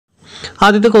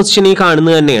ആദ്യത്തെ ക്വസ്റ്റ്യൻ ഈ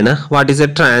കാണുന്നത് തന്നെയാണ്. What is A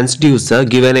transducer?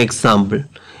 Give an example.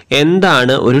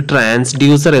 എന്താണ് ഒരു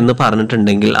ട്രാൻസ്ഡ്യൂസർ എന്ന്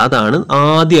പറഞ്ഞിട്ടുണ്ടെങ്കിൽ അതാണ്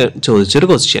ആദ്യം ചോദിച്ചൊരു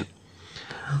ക്വസ്റ്റ്യൻ.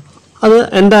 അത്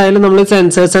എന്തായാലും നമ്മൾ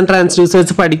സെൻസേഴ്സ് ആൻഡ്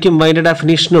ട്രാൻസ്ഡ്യൂസേഴ്സ് പഠിക്കുമ്പോൾ അതിൻ്റെ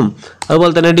ഡെഫിനിഷനും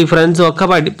അതുപോലെ തന്നെ ഡിഫറൻസും ഒക്കെ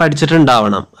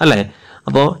പഠിച്ചിട്ടുണ്ടാവണം അല്ലേ?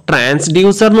 അപ്പോൾ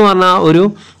ട്രാൻസ്ഡ്യൂസർ എന്ന് പറഞ്ഞാൽ ഒരു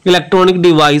ഇലക്ട്രോണിക്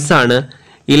ഡിവൈസാണ്.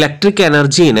 ഇലക്ട്രിക്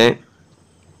എനർജീനെ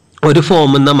ഒരു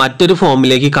ഫോമിൽ നിന്ന് മറ്റൊരു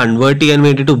ഫോമിലേക്ക് കൺവേർട്ട് ചെയ്യാൻ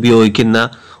വേണ്ടിയിട്ട് ഉപയോഗിക്കുന്ന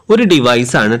ഒരു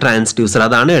ഡിവൈസാണ് ട്രാൻസ്ഡ്യൂസർ.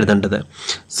 അതാണ് എഴുതേണ്ടത്.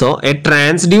 So A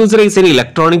transducer is N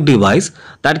electronic device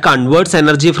that converts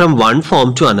energy from one form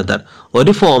to another.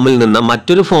 ഒരു ഫോമിൽ നിന്ന്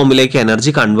മറ്റൊരു ഫോമിലേക്ക്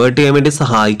എനർജി കൺവേർട്ട് ചെയ്യാൻ വേണ്ടി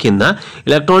സഹായിക്കുന്ന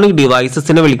ഇലക്ട്രോണിക്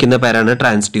ഡിവൈസസിനെ വിളിക്കുന്ന പേരാണ്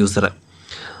ട്രാൻസ്ഡ്യൂസർ.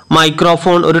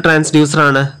 മൈക്രോഫോൺ ഒരു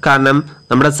ട്രാൻസ്ഡ്യൂസറാണ്, കാരണം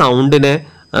നമ്മുടെ സൗണ്ടിനെ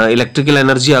ഇലക്ട്രിക്കൽ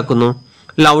എനർജി ആക്കുന്നു.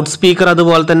 ലൗഡ് സ്പീക്കർ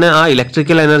അതുപോലെ തന്നെ ആ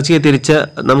ഇലക്ട്രിക്കൽ എനർജിയെ തിരിച്ച്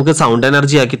നമുക്ക് സൗണ്ട്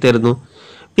എനർജി ആക്കി തരുന്നു.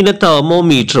 പിന്നെ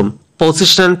തെർമോമീറ്ററും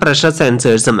പൊസിഷൻ ആൻഡ് പ്രഷർ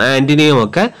സെൻസേഴ്സും ആൻറ്റിനയും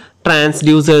ഒക്കെ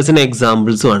ട്രാൻസ്ഡ്യൂസേഴ്സിന്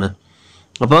എക്സാമ്പിൾസുമാണ്.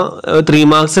 അപ്പോൾ 3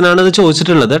 മാർക്സിനാണ് ഇത്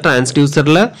ചോദിച്ചിട്ടുള്ളത്.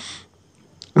 ട്രാൻസ്ഡ്യൂസറിൽ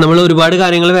നമ്മൾ ഒരുപാട്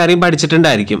കാര്യങ്ങൾ വേറെയും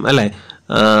പഠിച്ചിട്ടുണ്ടായിരിക്കും അല്ലേ?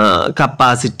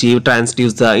 Capacitive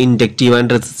transducer, inductive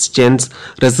and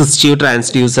resistive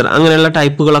transducer, അങ്ങനെയുള്ള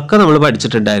ടൈപ്പുകളൊക്കെ നമ്മൾ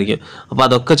പഠിച്ചിട്ടുണ്ടായിരിക്കും. അപ്പോൾ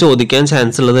അതൊക്കെ ചോദിക്കാൻ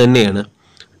ചാൻസ് ഉള്ളത് തന്നെയാണ്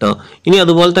കേട്ടോ. ഇനി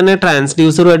അതുപോലെ തന്നെ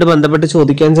ട്രാൻസ്ഡ്യൂസറുമായിട്ട് ബന്ധപ്പെട്ട്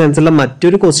ചോദിക്കാൻ ചാൻസ് ഉള്ള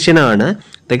മറ്റൊരു ക്വസ്റ്റ്യൻ ആണ്,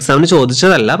 എക്സാമിന്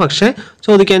ചോദിച്ചതല്ല പക്ഷെ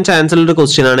ചോദിക്കാൻ ചാൻസ് ഉള്ളൊരു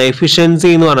ക്വസ്റ്റ്യൻ ആണ്, എഫിഷ്യൻസി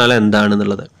എന്ന് പറഞ്ഞാൽ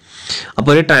എന്താണെന്നുള്ളത്.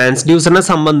 അപ്പോൾ ഒരു ട്രാൻസ്ഡ്യൂസറിനെ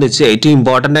സംബന്ധിച്ച് ഏറ്റവും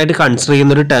ഇമ്പോർട്ടൻ്റ് ആയിട്ട് കൺസിഡർ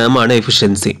ചെയ്യുന്ന ഒരു ടേം ആണ്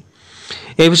എഫിഷ്യൻസി.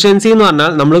 എഫിഷ്യൻസി എന്ന്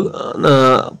പറഞ്ഞാൽ നമ്മൾ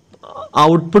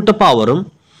ഔട്ട്പുട്ട് പവറും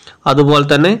അതുപോലെ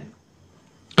തന്നെ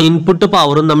ഇൻപുട്ട്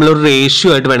പവറും നമ്മളൊരു റേഷ്യോ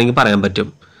ആയിട്ട് വേണമെങ്കിൽ പറയാൻ പറ്റും.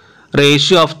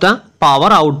 Ratio of the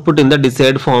power output in the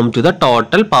decide form to the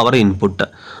total power input.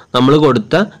 നമ്മൾ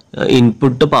കൊടുത്ത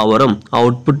ഇൻപുട്ട് പവറും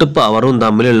ഔട്ട്പുട്ട് പവറും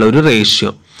തമ്മിലുള്ള ഒരു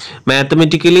റേഷ്യോ.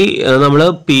 മാത്തമെറ്റിക്കലി നമ്മൾ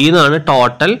പി എന്നാണ്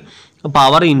ടോട്ടൽ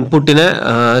പവർ ഇൻപുട്ടിനെ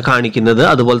കാണിക്കുന്നത്,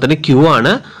 അതുപോലെ തന്നെ ക്യൂ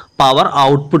ആണ് പവർ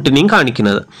ഔട്ട്പുട്ടിനെയും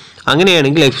കാണിക്കുന്നത്.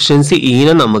 അങ്ങനെയാണെങ്കിൽ എഫിഷ്യൻസി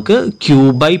ഇനെ നമുക്ക് ക്യൂ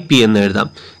ബൈ പി എന്ന് എഴുതാം.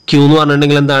 ക്യൂ എന്ന്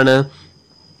പറഞ്ഞിട്ടുണ്ടെങ്കിൽ എന്താണ്?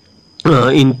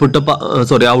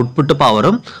 ഔട്ട്പുട്ട്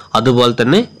പവറും അതുപോലെ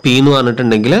തന്നെ പി എന്ന്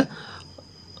പറഞ്ഞിട്ടുണ്ടെങ്കിൽ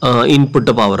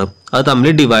ഇൻപുട്ട് പവറും അത്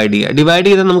തമ്മിൽ ഡിവൈഡ്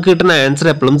ചെയ്താൽ നമുക്ക് കിട്ടുന്ന ആൻസർ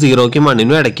എപ്പോഴും 0ക്കും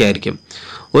 1നും ഇടയ്ക്കായിരിക്കും.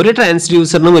 ഒരു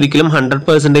ട്രാൻസ്ഡ്യൂസറിനും ഒരിക്കലും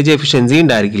 100% എഫിഷ്യൻസി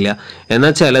ഉണ്ടായിരിക്കില്ല,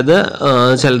 എന്നാൽ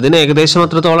ചിലതിന് ഏകദേശം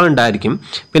അത്രത്തോളം ഉണ്ടായിരിക്കും.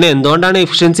 പിന്നെ എന്തുകൊണ്ടാണ്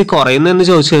എഫിഷ്യൻസി കുറയുന്നതെന്ന്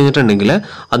ചോദിച്ചു കഴിഞ്ഞിട്ടുണ്ടെങ്കിൽ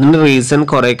അതിൻ്റെ റീസൺ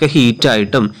കുറേയൊക്കെ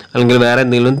ഹീറ്റായിട്ടും അല്ലെങ്കിൽ വേറെ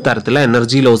എന്തെങ്കിലും തരത്തിലുള്ള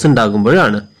എനർജി ലോസ്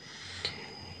ഉണ്ടാകുമ്പോഴാണ്.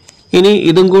 ഇനി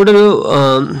ഇതും കൂടെ ഒരു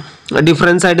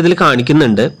ഡിഫറൻസ് ആയിട്ട് ഇതിൽ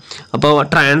കാണിക്കുന്നുണ്ട്. അപ്പോൾ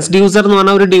ട്രാൻസ്ഡ്യൂസർ എന്ന്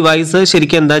പറഞ്ഞ ഒരു ഡിവൈസ്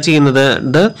ശരിക്കും എന്താ ചെയ്യുന്നത്?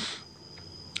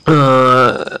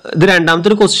 ഇത് രണ്ടാമത്തെ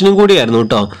ഒരു ക്വസ്റ്റ്യനും കൂടിയായിരുന്നു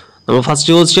കേട്ടോ. നമ്മൾ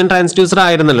ഫസ്റ്റ് ക്വസ്റ്റ്യൻ ട്രാൻസ്ഡ്യൂസർ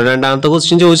ആയിരുന്നല്ലോ, രണ്ടാമത്തെ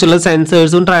ക്വസ്റ്റ്യൻ ചോദിച്ചുള്ളത്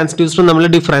സെൻസേഴ്സും ട്രാൻസ്ഡ്യൂസറും തമ്മിൽ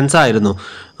ഡിഫറൻസ് ആയിരുന്നു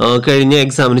കഴിഞ്ഞ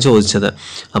എക്സാമിന് ചോദിച്ചത്.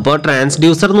 അപ്പോൾ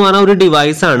ട്രാൻസ്ഡ്യൂസർ എന്ന് പറഞ്ഞാൽ ഒരു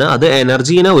ഡിവൈസാണ്, അത്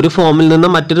എനർജീനെ ഒരു ഫോമിൽ നിന്ന്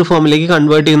മറ്റൊരു ഫോമിലേക്ക്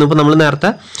കൺവേർട്ട് ചെയ്യുന്നു. ഇപ്പോൾ നമ്മൾ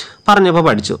നേരത്തെ പറഞ്ഞപ്പോൾ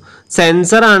പഠിച്ചു.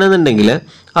 സെൻസർ ആണെന്നുണ്ടെങ്കിൽ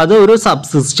അത് ഒരു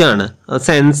സബ്സിസ്റ്റം ആണ്,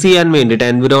 സെൻസ് ചെയ്യാൻ വേണ്ടിയിട്ട്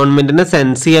എൻവിറോൺമെൻറ്റിനെ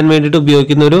സെൻസ് ചെയ്യാൻ വേണ്ടിയിട്ട്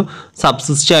ഉപയോഗിക്കുന്ന ഒരു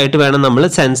സബ്സിസ്റ്റം ആയിട്ട് വേണം നമ്മൾ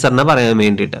സെൻസറിനെ പറയാൻ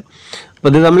വേണ്ടിയിട്ട്. അപ്പോൾ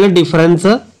ഇത് തമ്മിൽ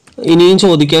ഡിഫറൻസ് ഇനിയും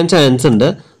ചോദിക്കാൻ ചാൻസ് ഉണ്ട്.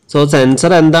 സോ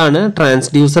സെൻസർ എന്താണ്,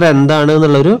 ട്രാൻസ്ഡ്യൂസർ എന്താണ്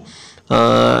എന്നുള്ളൊരു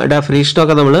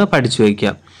ഡെഫിനേഷനൊക്കെ നമ്മൾ പഠിച്ചു വയ്ക്കുക.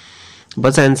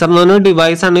 അപ്പോൾ സെൻസർ എന്ന് പറഞ്ഞാൽ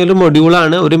ഡിവൈസ് ആണെങ്കിൽ ഒരു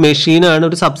മൊഡ്യൂളാണ്, ഒരു മെഷീനാണ്,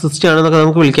 ഒരു സബ്സിസ്റ്റം ആണെന്നൊക്കെ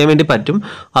നമുക്ക് വിളിക്കാൻ വേണ്ടി പറ്റും.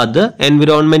 അത്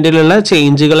എൻവിറോൺമെൻറ്റിലുള്ള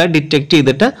ചേഞ്ചുകളെ ഡിറ്റക്ട്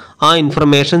ചെയ്തിട്ട് ആ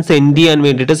ഇൻഫർമേഷൻ സെൻഡ് ചെയ്യാൻ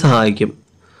വേണ്ടിയിട്ട് സഹായിക്കും.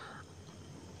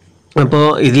 അപ്പോൾ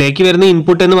ഇതിലേക്ക് വരുന്ന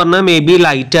ഇൻപുട്ട് എന്ന് പറഞ്ഞാൽ മേ ബി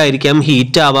ലൈറ്റ് ആയിരിക്കാം,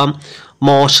 ഹീറ്റ് ആവാം,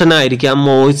 മോഷൻ ആയിരിക്കാം,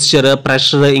 മോയ്സ്ചർ,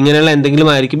 പ്രഷർ, ഇങ്ങനെയുള്ള എന്തെങ്കിലും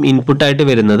ആയിരിക്കും ഇൻപുട്ടായിട്ട്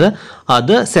വരുന്നത്.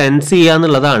 അത് സെൻസ് ചെയ്യുക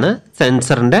എന്നുള്ളതാണ്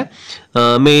സെൻസറിൻ്റെ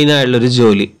മെയിനായുള്ളൊരു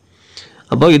ജോലി.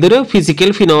 അപ്പോൾ ഇതൊരു ഫിസിക്കൽ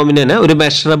ഫിനോമിനനെ ഒരു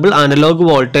മെഷറബിൾ അനലോഗ്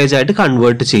വോൾട്ടേജ് ആയിട്ട്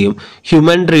കൺവേർട്ട് ചെയ്യും.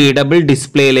 ഹ്യൂമൻ റീഡബിൾ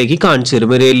ഡിസ്പ്ലേയിലേക്ക് കാണിച്ചു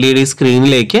തരും, ഒരു LED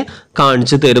സ്ക്രീനിലേക്ക്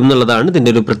കാണിച്ചു തരും എന്നുള്ളതാണ്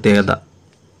ഇതിൻ്റെ ഒരു പ്രത്യേകത.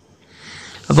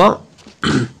 അപ്പോൾ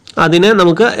അതിനെ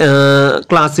നമുക്ക്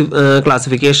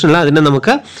ക്ലാസിഫിക്കേഷനിൽ അതിനെ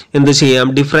നമുക്ക് എന്ത് ചെയ്യാം,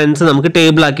 ഡിഫറൻസ് നമുക്ക്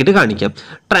ടേബിൾ ആക്കിയിട്ട് കാണിക്കാം.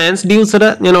 ട്രാൻസ്ഡ്യൂസർ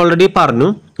ഞാൻ ഓൾറെഡി പറഞ്ഞു,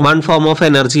 വൺ ഫോം ഓഫ്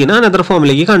എനർജീനെ അനദർ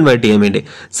ഫോമിലേക്ക് കൺവേർട്ട് ചെയ്യാൻ വേണ്ടി.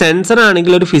 സെൻസർ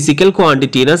ആണെങ്കിൽ ഒരു ഫിസിക്കൽ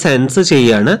ക്വാണ്ടിറ്റീനെ സെൻസ്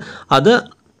ചെയ്യാണ്, അത്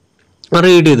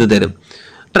റീഡ് ചെയ്ത് തരും.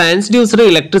 ട്രാൻസ്ഡ്യൂസർ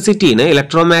ഇലക്ട്രിസിറ്റീനെ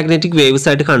ഇലക്ട്രോമാഗ്നറ്റിക് വേവ്സ്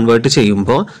ആയിട്ട് കൺവേർട്ട്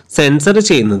ചെയ്യുമ്പോൾ സെൻസർ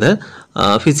ചെയ്യുന്നത്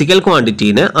ഫിസിക്കൽ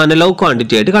ക്വാണ്ടിറ്റീനെ അനലോഗ്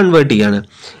ക്വാണ്ടിറ്റി ആയിട്ട് കൺവേർട്ട് ചെയ്യാണ്.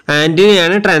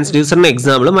 ആൻറ്റിനയാണ് ട്രാൻസ്ഡ്യൂസറിന്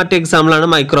എക്സാമ്പിൾ, മറ്റേ എക്സാമ്പിളാണ്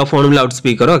മൈക്രോഫോണും ലൗഡ്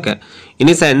സ്പീക്കറും ഒക്കെ.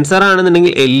 ഇനി സെൻസർ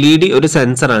ആണെന്നുണ്ടെങ്കിൽ LED ഒരു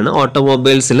സെൻസറാണ്,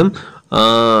 ഓട്ടോമൊബൈൽസിലും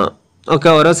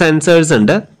ഒക്കെ ഓരോ സെൻസേഴ്സ്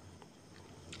ഉണ്ട്.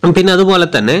 പിന്നെ അതുപോലെ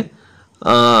തന്നെ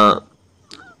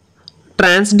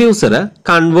transducer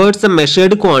converts a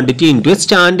measured quantity into a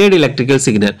standard electrical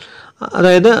signal.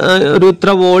 അതായത് ഒരു ഇത്ര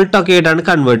വോൾട്ട് ഒക്കെ ആയിട്ടാണ്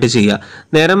കൺവേർട്ട് ചെയ്യുക.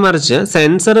 നേരെ മറിച്ച്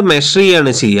സെൻസർ മെഷർ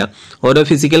ചെയ്യാണ് ചെയ്യുക. ഓരോ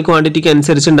ഫിസിക്കൽ ക്വാണ്ടിറ്റിക്ക്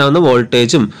അനുസരിച്ച് ഉണ്ടാകുന്ന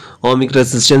വോൾട്ടേജും ഓമിക്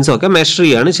റെസിസ്റ്റൻസും ഒക്കെ മെഷർ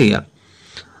ചെയ്യാണ് ചെയ്യുക.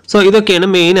 സോ ഇതൊക്കെയാണ്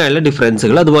മെയിൻ ആയിട്ടുള്ള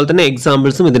ഡിഫറൻസുകൾ. അതുപോലെ തന്നെ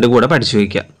എക്സാമ്പിൾസും ഇതിൻ്റെ കൂടെ പഠിച്ചു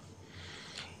വയ്ക്കുക.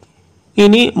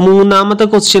 ഇനി മൂന്നാമത്തെ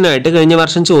ക്വസ്റ്റ്യൻ ആയിട്ട് കഴിഞ്ഞ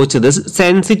വർഷം ചോദിച്ചത്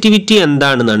സെൻസിറ്റിവിറ്റി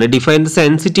എന്താണെന്നാണ്. Define the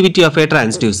sensitivity of A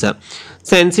transducer.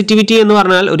 Sensitivity എന്ന്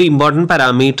പറഞ്ഞാൽ ഒരു ഇമ്പോർട്ടൻറ്റ്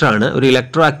പാരാമീറ്റർ ആണ്. ഒരു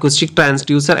electro acoustic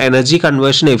transducer energy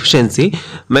conversion efficiency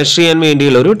measure ചെയ്യാൻ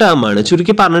വേണ്ടിയുള്ള ഒരു ടേം ആണ്.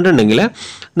 ചുരുക്കി പറഞ്ഞിട്ടുണ്ടെങ്കിൽ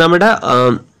നമ്മുടെ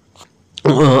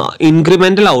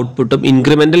ഇൻക്രിമെൻ്റൽ ഔട്ട്പുട്ടും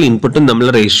ഇൻക്രിമെൻ്റൽ ഇൻപുട്ടും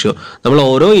തമ്മിലുള്ള റേഷ്യോ, നമ്മൾ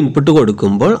ഓരോ ഇൻപുട്ട്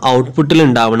കൊടുക്കുമ്പോൾ ഔട്ട്പുട്ടിൽ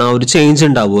ഉണ്ടാവണ ഒരു ചേഞ്ച്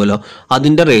ഉണ്ടാവുമല്ലോ,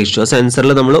 അതിൻ്റെ റേഷ്യോ.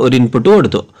 സെൻസറിൽ നമ്മൾ ഒരു ഇൻപുട്ട്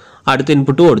കൊടുത്തു, അടുത്ത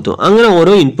ഇൻപുട്ട് കൊടുത്തു, അങ്ങനെ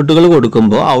ഓരോ ഇൻപുട്ടുകൾ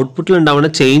കൊടുക്കുമ്പോൾ ഔട്ട്പുട്ടിൽ ഉണ്ടാവുന്ന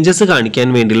ചേഞ്ചസ് കാണിക്കാൻ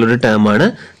വേണ്ടിയുള്ള ഒരു ടേമാണ്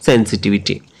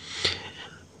സെൻസിറ്റിവിറ്റി.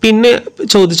 പിന്നെ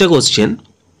ചോദിച്ച question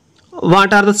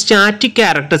what are the static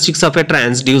characteristics of A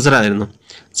transducer ആയിരുന്നു.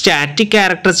 സ്റ്റാറ്റിക്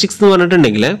ക്യാരക്ടറിസ്റ്റിക്സ് എന്ന്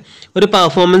പറഞ്ഞിട്ടുണ്ടെങ്കിൽ ഒരു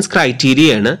പെർഫോമൻസ്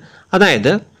ക്രൈറ്റീരിയയാണ്.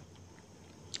 അതായത്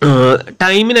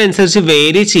ടൈമിനനുസരിച്ച്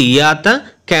വേരി ചെയ്യാത്ത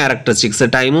ക്യാരക്ടറിസ്റ്റിക്സ്,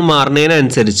 ടൈം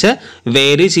മാറുന്നതിനനുസരിച്ച്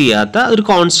വേരി ചെയ്യാത്ത ഒരു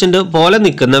കോൺസ്റ്റന്റ് പോലെ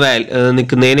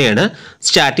നിൽക്കുന്നതിനെയാണ്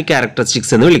സ്റ്റാറ്റിക്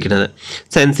ക്യാരക്ടറിസ്റ്റിക്സ് എന്ന് വിളിക്കുന്നത്.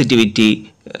 Sensitivity,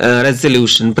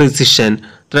 resolution, precision,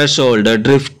 threshold,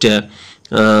 drift,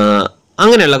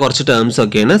 അങ്ങനെയുള്ള കുറച്ച് ടേംസ്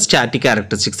ഒക്കെയാണ് സ്റ്റാറ്റിക്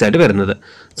ക്യാരക്ടറിസ്റ്റിക്സ് ആയിട്ട് വരുന്നത്.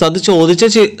 സോ അത് ചോദിച്ച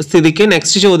സ്ഥിതിക്ക്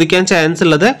നെക്സ്റ്റ് ചോദിക്കാൻ ചാൻസ്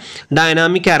ഉള്ളത്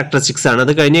ഡൈനാമിക് ക്യാരക്ടറിസ്റ്റിക്സ് ആണ്.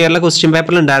 അത് കഴിഞ്ഞ ഇയറിലെ ക്വസ്റ്റ്യൻ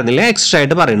പേപ്പറിൽ ഉണ്ടായിരുന്നില്ല, എക്സ്ട്രാ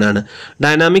ആയിട്ട് പറയുന്നതാണ്.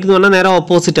 ഡൈനാമിക് എന്ന് പറഞ്ഞാൽ നേരെ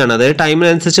ഓപ്പോസിറ്റ് ആണ്, അതായത്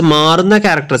ടൈമിനനുസരിച്ച് മാറുന്ന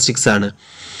ക്യാരക്ടറിസ്റ്റിക്സ് ആണ്.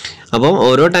 അപ്പം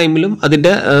ഓരോ ടൈമിലും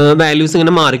അതിൻ്റെ വാല്യൂസ്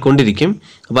ഇങ്ങനെ മാറിക്കൊണ്ടിരിക്കും.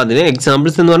 അപ്പോൾ അതിന്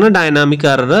എക്സാമ്പിൾസ് എന്ന് പറഞ്ഞാൽ dynamic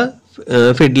error,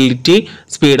 fidelity,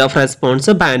 speed of response,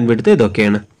 band width,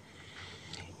 ഇതൊക്കെയാണ്.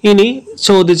 ഇനി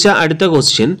ചോദിച്ച അടുത്ത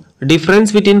question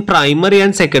difference between primary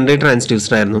and secondary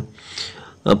transducer ആയിരുന്നു.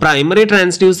 പ്രൈമറി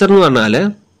ട്രാൻസ്ഡ്യൂസർ എന്ന് പറഞ്ഞാൽ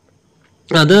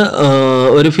അത്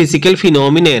ഒരു ഫിസിക്കൽ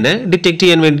ഫിനോമിനേനെ ഡിറ്റക്ട്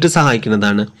ചെയ്യാൻ വേണ്ടിയിട്ട്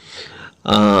സഹായിക്കുന്നതാണ്.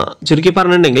 ചുരുക്കി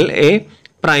പറഞ്ഞിട്ടുണ്ടെങ്കിൽ A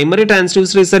primary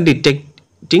transducer is A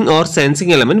detecting or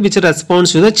sensing element which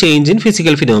response to the change in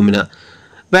physical phenomena.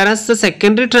 Whereas the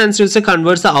secondary transducer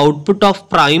converts the output of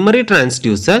primary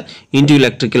transducer into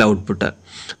electrical output.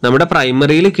 നമ്മുടെ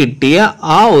പ്രൈമറിയിൽ കിട്ടിയ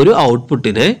ആ ഒരു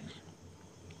ഔട്ട്പുട്ടിനെ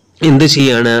എന്ത്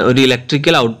ചെയ്യാണ്, ഒരു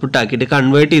ഇലക്ട്രിക്കൽ ഔട്ട്പുട്ട് ആക്കിയിട്ട്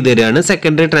convert ചെയ്ത് തരികയാണ്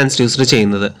സെക്കൻഡറി ട്രാൻസ്ഡ്യൂസർ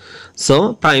ചെയ്യുന്നത്. സോ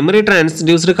പ്രൈമറി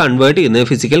ട്രാൻസ്ഡ്യൂസർ കൺവേർട്ട് ചെയ്യുന്നത്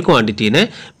ഫിസിക്കൽ ക്വാണ്ടിറ്റീനെ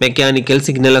മെക്കാനിക്കൽ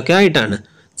സിഗ്നലൊക്കെ ആയിട്ടാണ്.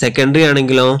 സെക്കൻഡറി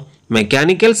ആണെങ്കിലോ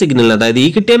മെക്കാനിക്കൽ സിഗ്നൽ, അതായത് ഈ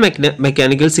കിട്ടിയ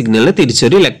മെക്കാനിക്കൽ സിഗ്നലിനെ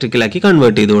തിരിച്ചൊരു ഇലക്ട്രിക്കലാക്കി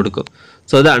കൺവേർട്ട് ചെയ്ത് കൊടുക്കും.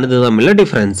 സോ അതാണ് ഇത് തമ്മിലുള്ള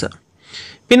ഡിഫറൻസ്.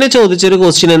 പിന്നെ ചോദിച്ചൊരു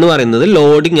ക്വസ്റ്റ്യൻ എന്ന് പറയുന്നത്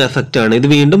ലോഡിംഗ് എഫക്റ്റ് ആണ്. ഇത്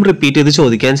വീണ്ടും റിപ്പീറ്റ് ചെയ്ത്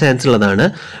ചോദിക്കാൻ ചാൻസ് ഉള്ളതാണ്.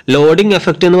 ലോഡിംഗ്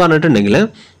എഫക്റ്റ് എന്ന് പറഞ്ഞിട്ടുണ്ടെങ്കിൽ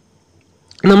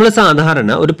നമ്മൾ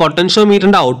സാധാരണ ഒരു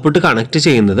പൊട്ടൻഷ്യോമീറ്ററിന്റെ ഔട്ട്പുട്ട് കണക്ട്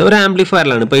ചെയ്യുന്നത് ഒരു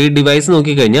ആംപ്ലിഫയറിലാണ്. ഇപ്പോൾ ഈ ഡിവൈസ്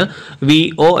നോക്കിക്കഴിഞ്ഞാൽ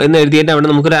VO എന്ന് എഴുതിയിട്ട് അവിടെ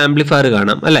നമുക്കൊരു ആംപ്ലിഫയർ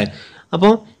കാണാം അല്ലേ.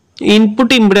 അപ്പോൾ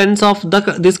input impedance of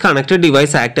this connected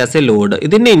device act as A load.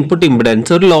 ഇതിൻ്റെ ഇൻപുട്ട്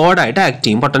ഇമ്പിഡൻസ് ഒരു ലോഡായിട്ട് ആക്ട്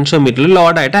ചെയ്യും, പൊട്ടൻഷ്യോമീറ്ററിൽ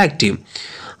ലോഡായിട്ട് ആക്ട് ചെയ്യും.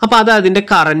 അപ്പോൾ അത് അതിൻ്റെ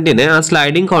കറണ്ടിനെ, ആ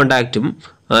സ്ലൈഡിങ് കോണ്ടാക്റ്റും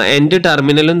എൻഡ്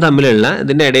ടെർമിനലും തമ്മിലുള്ള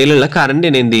ഇതിൻ്റെ ഇടയിലുള്ള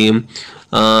കറണ്ടിനെ എന്ത് ചെയ്യും,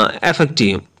 എഫക്റ്റ്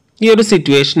ചെയ്യും. ഈ ഒരു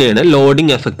സിറ്റുവേഷനെയാണ്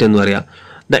ലോഡിംഗ് എഫക്റ്റ് എന്ന് പറയുക.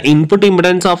 The input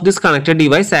impedance of this connected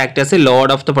device act as a load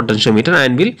of the potentiometer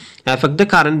and will affect the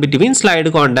current between slide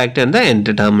contact and the end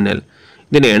terminal.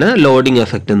 ഇതിനെയാണ് ലോഡിംഗ്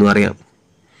എഫക്റ്റ് എന്ന് പറയാം.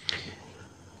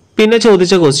 പിന്നെ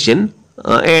ചോദിച്ച ക്വസ്റ്റ്യൻ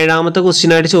ഏഴാമത്തെ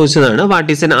question ആയിട്ട് ചോദിച്ചതാണ് what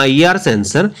is N IR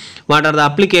sensor, what are the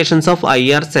applications of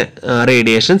IR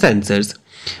radiation sensors.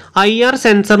 IR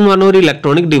sensor എന്ന് പറഞ്ഞ ഒരു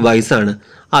ഇലക്ട്രോണിക് ഡിവൈസ് ആണ്.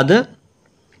 അത്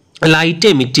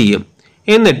ലൈറ്റ് എമിറ്റ് ചെയ്യും,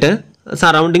 എന്നിട്ട്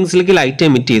സറൗണ്ടിങ്സിലേക്ക് ലൈറ്റ്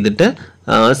എമിറ്റ് ചെയ്തിട്ട്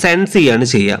സെൻസ് ചെയ്യാണ്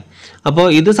ചെയ്യുക. അപ്പോൾ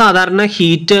ഇത് സാധാരണ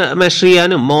ഹീറ്റ് മെഷർ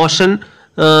ചെയ്യാനും മോഷൻ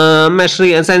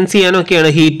സെൻസ് ചെയ്യാനും ഒക്കെയാണ്,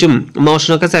 ഹീറ്റും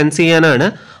മോഷനൊക്കെ സെൻസ് ചെയ്യാനാണ്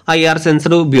IR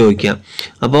സെൻസർ ഉപയോഗിക്കുക.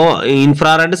 അപ്പോൾ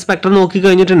ഇൻഫ്രാറെഡ് സ്പെക്ട്രം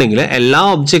നോക്കിക്കഴിഞ്ഞിട്ടുണ്ടെങ്കിൽ എല്ലാ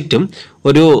ഒബ്ജക്റ്റും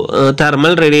ഒരു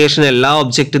തെർമൽ റേഡിയേഷൻ എല്ലാ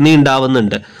ഒബ്ജക്റ്റിൽ നിന്ന്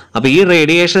ഉണ്ടാവുന്നുണ്ട്. അപ്പോൾ ഈ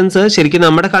റേഡിയേഷൻസ് ശരിക്കും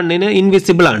നമ്മുടെ കണ്ണിന്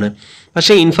ഇൻവിസിബിൾ ആണ്.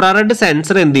 പക്ഷേ ഇൻഫ്രാറെഡ്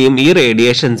സെൻസർ എന്ത് ചെയ്യും, ഈ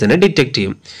റേഡിയേഷൻസിനെ ഡിറ്റക്ട്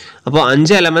ചെയ്യും. അപ്പോൾ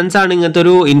 5 എലമെന്റ്സ് ആണ് ഇങ്ങനത്തെ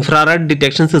ഒരു ഇൻഫ്രാറെഡ്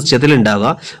ഡിറ്റക്ഷൻ സിസ്റ്റത്തിൽ ഉണ്ടാവുക.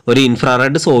 ഒരു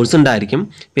ഇൻഫ്രാറെഡ് സോഴ്സ് ഉണ്ടായിരിക്കും,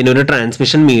 പിന്നെ ഒരു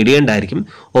ട്രാൻസ്മിഷൻ മീഡിയ ഉണ്ടായിരിക്കും,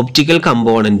 ഒപ്റ്റിക്കൽ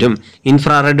കമ്പോണൻറ്റും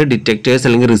ഇൻഫ്രാറെഡ് ഡിറ്റക്ടേഴ്സ്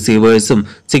അല്ലെങ്കിൽ റിസീവേഴ്സും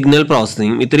സിഗ്നൽ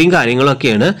പ്രോസസ്സിങ്ങും ഇത്രയും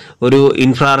കാര്യങ്ങളൊക്കെയാണ് ഒരു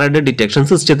ഇൻഫ്രാറെഡ് ഡിറ്റക്ഷൻ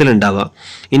സിസ്റ്റത്തിൽ ഉണ്ടാവുക.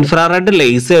 ഇൻഫ്രാറെഡ്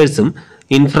ലേസേഴ്സും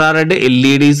ഇൻഫ്രാറെഡ്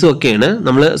LEDസും ഒക്കെയാണ്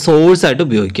നമ്മൾ സോഴ്സ് ആയിട്ട്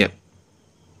ഉപയോഗിക്കുക.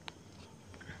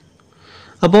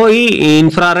 അപ്പോൾ ഈ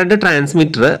ഇൻഫ്രാറെഡ്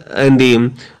ട്രാൻസ്മിറ്റർ എന്ത് ചെയ്യും,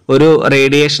 ഒരു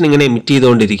റേഡിയേഷൻ ഇങ്ങനെ എമിറ്റ്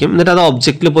ചെയ്തുകൊണ്ടിരിക്കും, എന്നിട്ട് അത്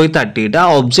ഒബ്ജക്റ്റിൽ പോയി തട്ടിയിട്ട് ആ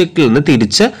ഒബ്ജക്റ്റിൽ നിന്ന്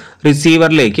തിരിച്ച്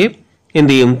റിസീവറിലേക്ക്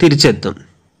എന്ത് ചെയ്യും, തിരിച്ചെത്തും.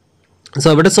 സോ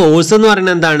ഇവിടെ സോഴ്സ് എന്ന്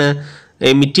പറയുന്നത് എന്താണ്,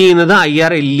 എമിറ്റ് ചെയ്യുന്നത്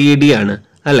IR LED ആണ്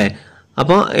അല്ലേ.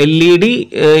 അപ്പോൾ LED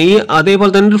ഈ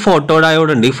അതേപോലെ തന്നെ ഒരു ഫോട്ടോ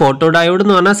ഡയോഡ് ഉണ്ട്. ഈ ഫോട്ടോ ഡയോഡ്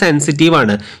എന്ന് പറഞ്ഞാൽ സെൻസിറ്റീവ്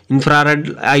ആണ്. ഇൻഫ്രാറെഡ്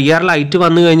IR ലൈറ്റ്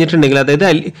വന്നു കഴിഞ്ഞിട്ടുണ്ടെങ്കിൽ, അതായത്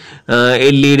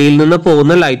LED-യിൽ നിന്ന്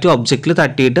പോകുന്ന ലൈറ്റ് ഒബ്ജക്റ്റിൽ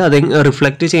തട്ടിയിട്ട് അത്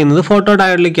റിഫ്ലക്റ്റ് ചെയ്യുന്നത് ഫോട്ടോ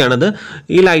ഡയോഡിലേക്കാണ്. അത്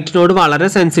ഈ ലൈറ്റിനോട് വളരെ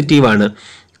സെൻസിറ്റീവ് ആണ്.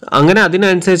 അങ്ങനെ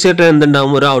അതിനനുസരിച്ചിട്ട്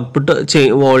എന്തുണ്ടാവും, ഒരു ഔട്ട്പുട്ട്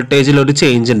വോൾട്ടേജിൽ ഒരു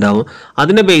ചേഞ്ച് ഉണ്ടാവും.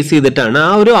 അതിനെ ബേസ് ചെയ്തിട്ടാണ്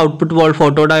ആ ഒരു ഔട്ട്പുട്ട്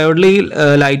ഫോട്ടോ ഡയോഡിൽ ഈ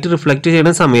ലൈറ്റ് റിഫ്ലക്റ്റ്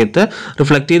ചെയ്യുന്ന സമയത്ത്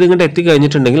റിഫ്ലക്റ്റ് ചെയ്ത് ഇങ്ങോട്ട്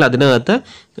എത്തിക്കഴിഞ്ഞിട്ടുണ്ടെങ്കിൽ അതിനകത്ത്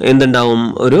എന്തുണ്ടാവും,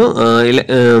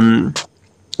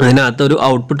 അതിനകത്ത് ഒരു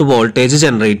ഔട്ട്പുട്ട് വോൾട്ടേജ്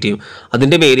ജനറേറ്റ് ചെയ്യും.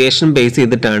 അതിൻ്റെ വേരിയേഷൻ ബേസ്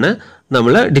ചെയ്തിട്ടാണ്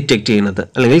നമ്മൾ ഡിറ്റക്ട് ചെയ്യുന്നത്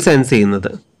അല്ലെങ്കിൽ സെൻസ്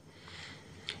ചെയ്യുന്നത്.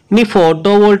 ഇനി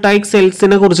ഫോട്ടോവോൾട്ടായിക്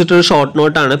സെൽസിനെ കുറിച്ചിട്ടൊരു ഷോർട്ട്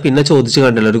നോട്ടാണ് പിന്നെ ചോദിച്ചു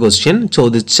കണ്ടുള്ള ഒരു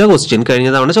ക്വസ്റ്റ്യൻ കഴിഞ്ഞ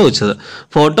തവണ ചോദിച്ചത്.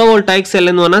 ഫോട്ടോവോൾട്ടായിക് സെൽ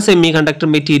എന്ന് പറഞ്ഞാൽ സെമി കണ്ടക്ടർ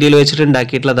മെറ്റീരിയൽ വെച്ചിട്ട്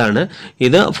ഉണ്ടാക്കിയിട്ടുള്ളതാണ്.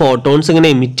 ഇത് ഫോട്ടോൺസ് ഇങ്ങനെ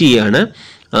എമിറ്റ് ചെയ്യാണ്.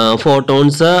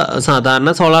 ഫോട്ടോൺസ്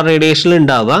സാധാരണ സോളാർ റേഡിയേഷനിൽ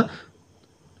ഉണ്ടാവുക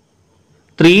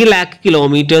 3 lakh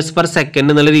km/s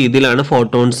എന്നുള്ള രീതിയിലാണ്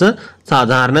ഫോട്ടോൺസ്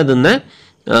സാധാരണ ഇതിന്ന്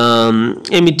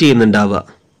എമിറ്റ് ചെയ്യുന്നുണ്ടാവുക.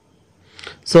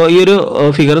 സോ ഈ ഒരു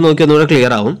ഫിഗർ നോക്കി ഒന്നുകൂടെ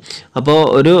ക്ലിയർ ആവും. അപ്പോൾ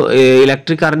ഒരു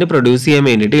ഇലക്ട്രിക് കറണ്ട് പ്രൊഡ്യൂസ് ചെയ്യാൻ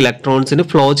വേണ്ടിയിട്ട് ഇലക്ട്രോൺസിന്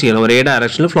ഫ്ലോ ചെയ്യണം, ഒരേ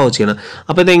ഡയറക്ഷനിൽ ഫ്ലോ ചെയ്യണം.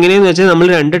 അപ്പോൾ ഇതെങ്ങനെയാണെന്ന് വെച്ചാൽ നമ്മൾ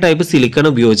 2 ടൈപ്പ് സിലിക്കൺ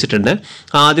ഉപയോഗിച്ചിട്ടുണ്ട്.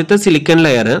 ആദ്യത്തെ സിലിക്കൺ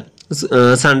ലെയർ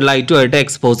സൺലൈറ്റുമായിട്ട്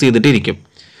എക്സ്പോസ് ചെയ്തിട്ടിരിക്കും.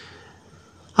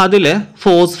 അതിൽ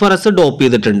ഫോസ്ഫറസ് ഡോപ്പ്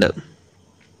ചെയ്തിട്ടുണ്ട്.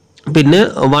 പിന്നെ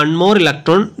 1 more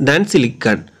electron than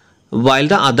silicon while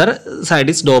the other side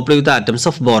is doped with atoms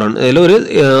of boron. അതിൽ ഒരു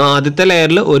ആദ്യത്തെ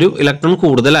ലെയറിൽ ഒരു ഇലക്ട്രോൺ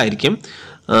കൂടുതലായിരിക്കും.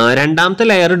 രണ്ടാമത്തെ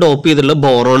ലെയർ ഡോപ്പ് ചെയ്തിട്ടുള്ള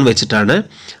ബോറോൺ വെച്ചിട്ടാണ്.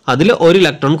 അതിൽ ഒരു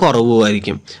ഇലക്ട്രോൺ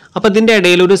കുറവുമായിരിക്കും. അപ്പോൾ ഇതിൻ്റെ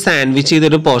ഇടയിൽ ഒരു സാൻഡ്വിച്ച്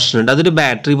ചെയ്തൊരു പോർഷൻ ഉണ്ട്, അതൊരു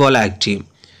ബാറ്ററി പോലെ ആക്ട് ചെയ്യും.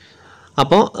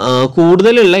 അപ്പോൾ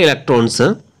കൂടുതലുള്ള ഇലക്ട്രോൺസ്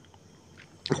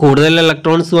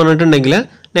എന്ന് പറഞ്ഞിട്ടുണ്ടെങ്കിൽ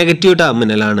നെഗറ്റീവ്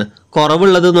ടെർമിനലാണ്,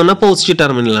 കുറവുള്ളത് എന്ന് പറഞ്ഞാൽ പോസിറ്റീവ്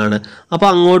ടെർമിനലാണ്. അപ്പോൾ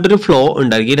അങ്ങോട്ടൊരു ഫ്ലോ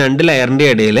ഉണ്ടായിരിക്കും. 2 ലെയറിൻ്റെ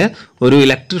ഇടയിൽ ഒരു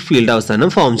ഇലക്ട്രിക് ഫീൽഡ് അവസാനം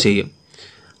ഫോം ചെയ്യും.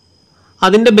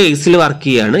 അതിൻ്റെ ബേസിൽ വർക്ക്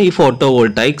ചെയ്യാണ് ഈ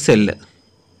photovoltaic cell.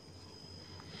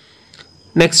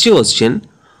 Next question,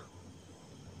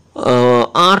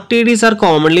 RTDs R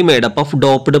commonly made up of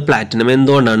doped platinum.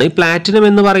 എന്തുകൊണ്ടാണ്? ഈ പ്ലാറ്റിനം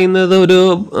എന്ന് പറയുന്നത് ഒരു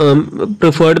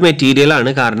പ്രിഫേർഡ് മെറ്റീരിയൽ ആണ്.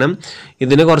 കാരണം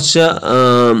ഇതിന് കുറച്ച്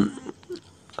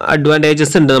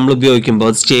അഡ്വാൻറ്റേജസ് ഉണ്ട്. നമ്മൾ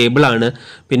ഉപയോഗിക്കുമ്പോൾ സ്റ്റേബിൾ ആണ്,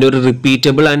 പിന്നെ ഒരു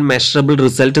റിപ്പീറ്റബിൾ ആൻഡ് മെഷറബിൾ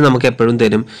റിസൾട്ട് നമുക്ക് എപ്പോഴും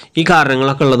തരും. ഈ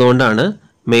കാരണങ്ങളൊക്കെ ഉള്ളതുകൊണ്ടാണ്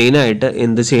മെയിനായിട്ട്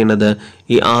എന്ത് ചെയ്യണത്,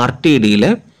 ഈ RTDയിൽ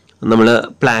നമ്മൾ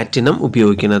പ്ലാറ്റിനം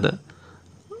ഉപയോഗിക്കുന്നത്.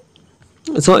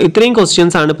 സോ ഇത്രയും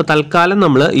ക്വസ്റ്റ്യൻസ് ആണ് ഇപ്പോൾ തൽക്കാലം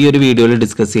നമ്മൾ ഈ ഒരു വീഡിയോയിൽ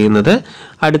ഡിസ്കസ് ചെയ്യുന്നത്.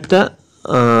 അടുത്ത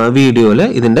വീഡിയോയിൽ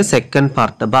ഇതിൻ്റെ സെക്കൻഡ്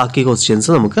പാർട്ട് ബാക്കി ക്വസ്റ്റ്യൻസ്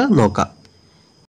നമുക്ക് നോക്കാം.